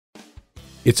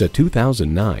It's a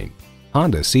 2009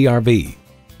 Honda CR-V.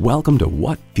 Welcome to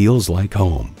what feels like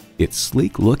home. It's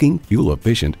sleek-looking,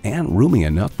 fuel-efficient, and roomy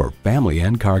enough for family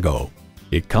and cargo.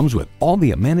 It comes with all the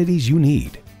amenities you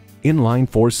need. Inline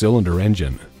 4-cylinder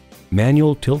engine,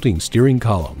 manual tilting steering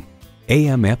column,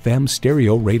 AM/FM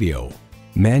stereo radio,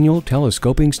 manual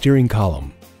telescoping steering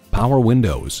column, power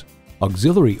windows,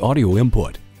 auxiliary audio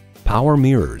input, power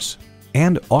mirrors,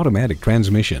 and automatic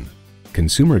transmission.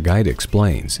 Consumer Guide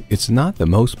explains it's not the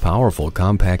most powerful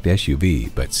compact SUV,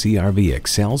 but CR-V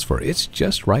excels for its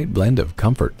just right blend of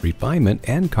comfort, refinement,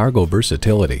 and cargo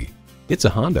versatility. It's a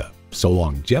Honda, so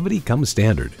longevity comes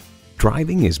standard.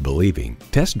 Driving is believing.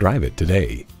 Test drive it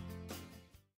today.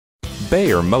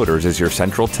 Bayer Motors is your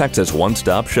Central Texas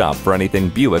one-stop shop for anything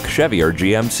Buick, Chevy, or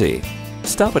GMC.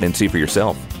 Stop it and see for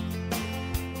yourself.